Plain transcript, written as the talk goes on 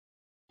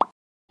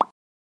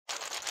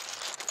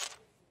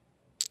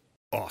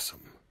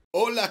awesome.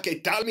 Hola,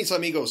 ¿qué tal, mis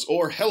amigos?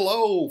 Or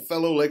hello,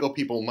 fellow Lego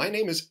people. My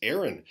name is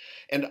Aaron,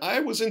 and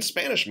I was in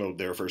Spanish mode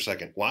there for a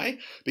second. Why?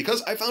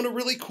 Because I found a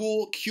really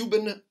cool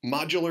Cuban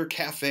modular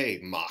cafe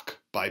MOC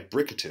by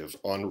Brickative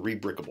on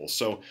Rebrickable.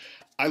 So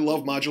I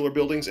love modular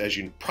buildings, as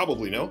you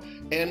probably know,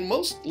 and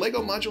most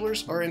Lego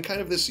modulars are in kind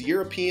of this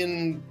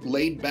European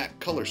laid-back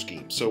color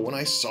scheme. So when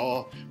I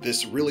saw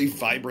this really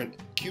vibrant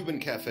Cuban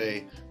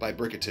cafe by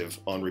Brickative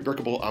on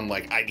Rebrickable, I'm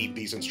like, I need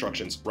these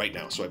instructions right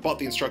now. So I bought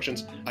the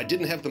instructions. I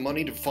didn't have the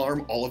money to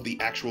farm all of the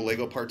actual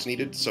Lego parts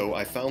needed, so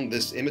I found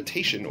this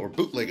imitation or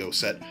boot Lego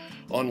set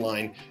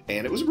online,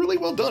 and it was really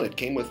well done. It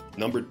came with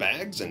numbered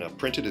bags and a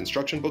printed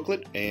instruction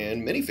booklet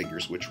and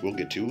minifigures, which we'll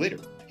get to later.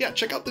 Yeah,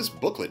 check out this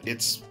booklet.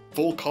 It's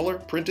full color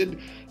printed.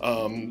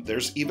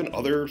 There's even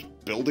other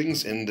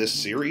buildings in this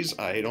series.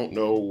 I don't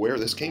know where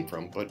this came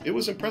from, but it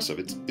was impressive.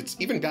 It's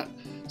even got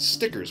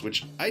stickers,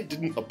 which I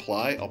didn't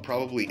apply. I'll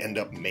probably end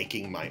up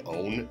making my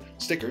own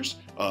stickers.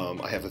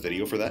 I have a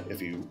video for that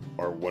if you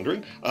are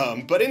wondering.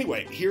 But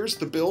anyway, here's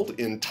the build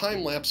in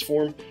time-lapse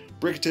form.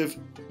 Brickative,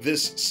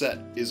 this set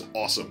is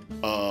awesome.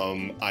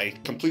 I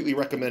completely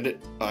recommend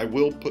it. I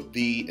will put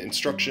the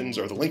instructions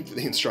or the link to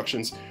the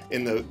instructions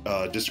in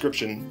the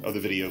description of the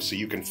video so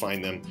you can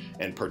find them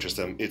and purchase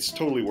them. It's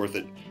totally worth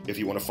it if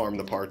you want to farm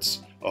the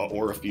parts,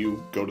 or if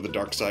you go to the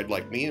dark side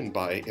like me and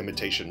buy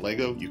imitation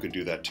Lego, you can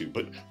do that too.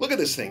 But look at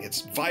this thing.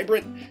 It's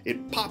vibrant,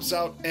 it pops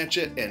out at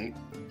you, and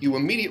you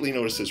immediately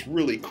notice this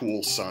really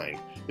cool sign.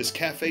 This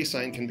cafe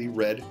sign can be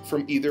read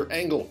from either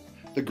angle,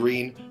 the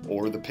green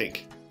or the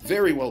pink.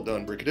 Very well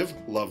done, Brickative.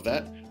 Love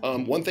that.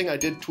 One thing I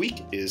did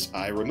tweak is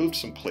I removed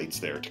some plates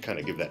there to kind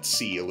of give that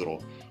C a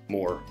little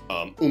more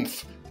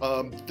oomph.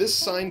 This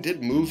sign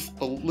did move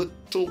a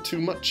little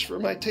too much for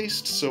my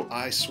taste, so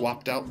I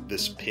swapped out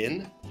this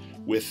pin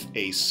with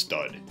a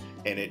stud,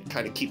 and it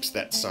kind of keeps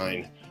that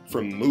sign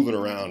from moving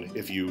around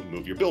if you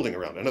move your building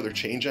around. Another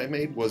change I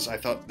made was I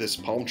thought this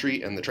palm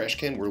tree and the trash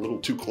can were a little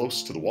too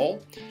close to the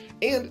wall,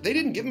 and they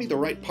didn't give me the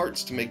right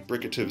parts to make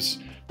Brickative's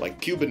like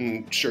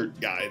Cuban shirt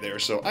guy there,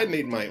 so I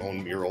made my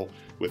own mural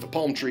with a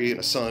palm tree and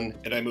a sun,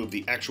 and I moved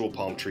the actual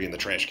palm tree and the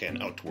trash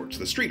can out towards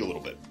the street a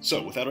little bit.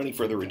 So without any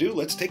further ado,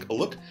 let's take a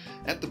look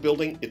at the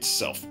building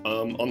itself.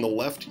 On the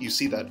left, you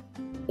see that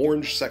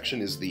orange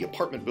section is the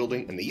apartment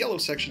building, and the yellow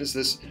section is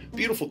this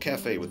beautiful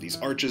cafe with these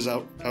arches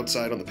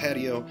outside on the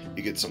patio.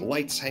 You get some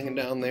lights hanging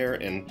down there,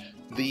 and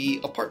the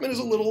apartment is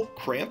a little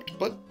cramped,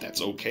 but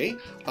that's okay.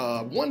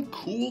 One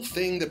cool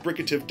thing that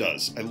Brickative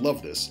does, I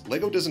love this,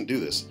 Lego doesn't do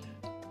this,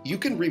 you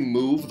can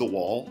remove the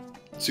wall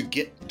to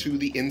get to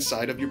the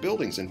inside of your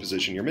buildings and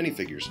position your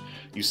minifigures.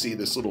 You see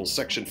this little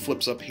section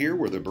flips up here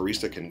where the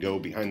barista can go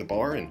behind the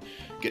bar and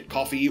get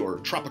coffee or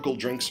tropical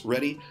drinks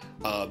ready.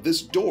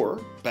 This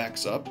door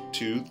backs up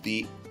to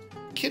the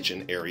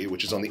kitchen area,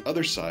 which is on the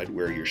other side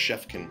where your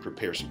chef can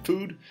prepare some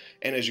food.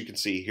 And as you can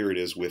see, here it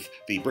is with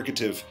the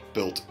Brickative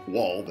built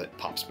wall that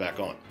pops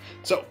back on.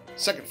 So,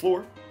 second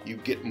floor, you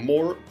get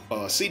more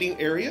seating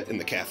area in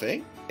the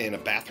cafe and a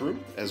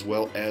bathroom, as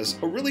well as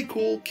a really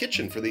cool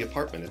kitchen for the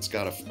apartment. It's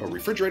got a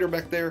refrigerator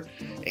back there,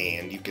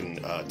 and you can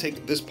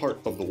take this part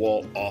of the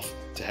wall off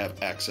to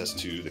have access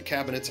to the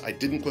cabinets. I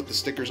didn't put the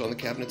stickers on the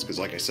cabinets because,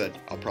 like I said,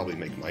 I'll probably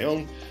make my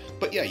own.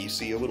 But yeah, you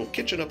see a little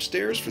kitchen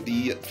upstairs for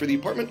the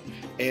apartment,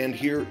 and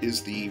here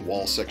is the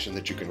wall section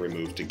that you can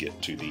remove to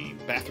get to the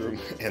bathroom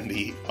and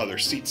the other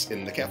seats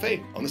in the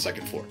cafe on the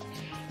second floor.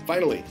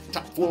 Finally,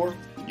 top floor,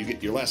 you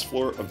get your last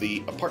floor of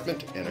the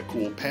apartment and a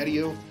cool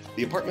patio.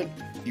 The apartment,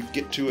 you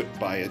get to it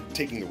by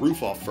taking the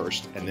roof off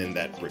first, and then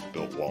that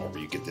brick-built wall where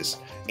you get this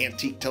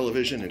antique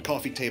television and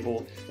coffee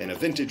table and a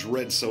vintage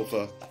red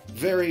sofa.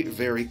 Very,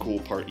 very cool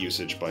part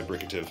usage by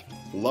Brickative.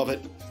 Love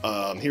it.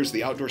 Here's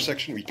the outdoor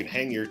section where you can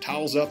hang your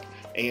towels up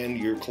and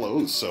your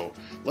clothes. So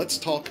let's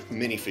talk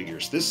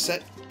minifigures. This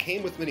set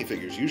came with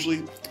minifigures.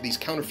 Usually these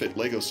counterfeit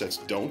Lego sets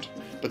don't,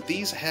 but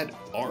these had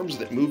arms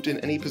that moved in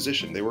any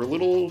position. They were a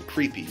little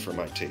creepy for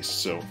my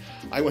taste, so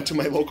I went to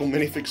my local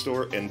minifig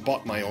store and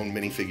bought my own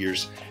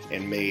minifigures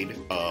and made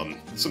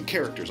some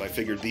characters. I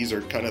figured these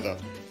are kind of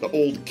the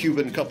old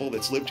Cuban couple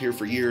that's lived here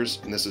for years,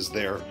 and this is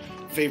their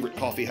favorite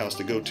coffee house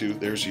to go to.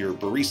 There's your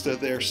barista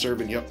there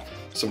serving you up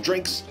some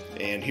drinks,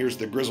 and here's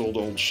the grizzled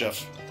old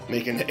chef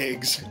making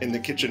eggs in the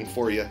kitchen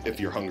for you if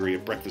you're hungry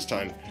at breakfast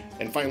time.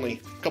 And finally,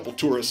 a couple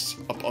tourists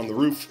up on the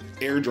roof,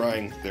 air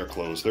drying their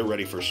clothes. They're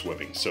ready for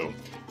swimming. So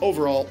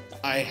overall,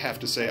 I have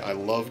to say I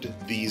loved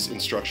these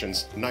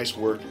instructions. Nice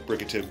work,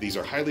 Brickative. These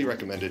are highly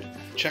recommended.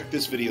 Check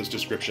this video's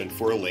description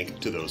for a link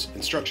to those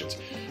instructions.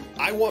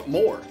 I want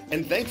more,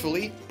 and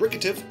thankfully,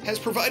 Brickative has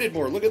provided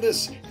more. Look at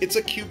this. It's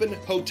a Cuban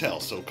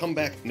hotel, so come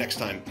back next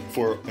time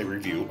for a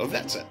review of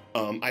that set.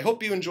 I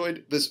hope you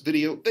enjoyed this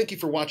video. Thank you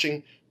for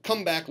watching.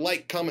 Come back,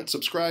 like, comment,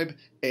 subscribe,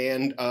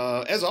 and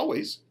as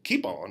always,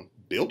 keep on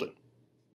building.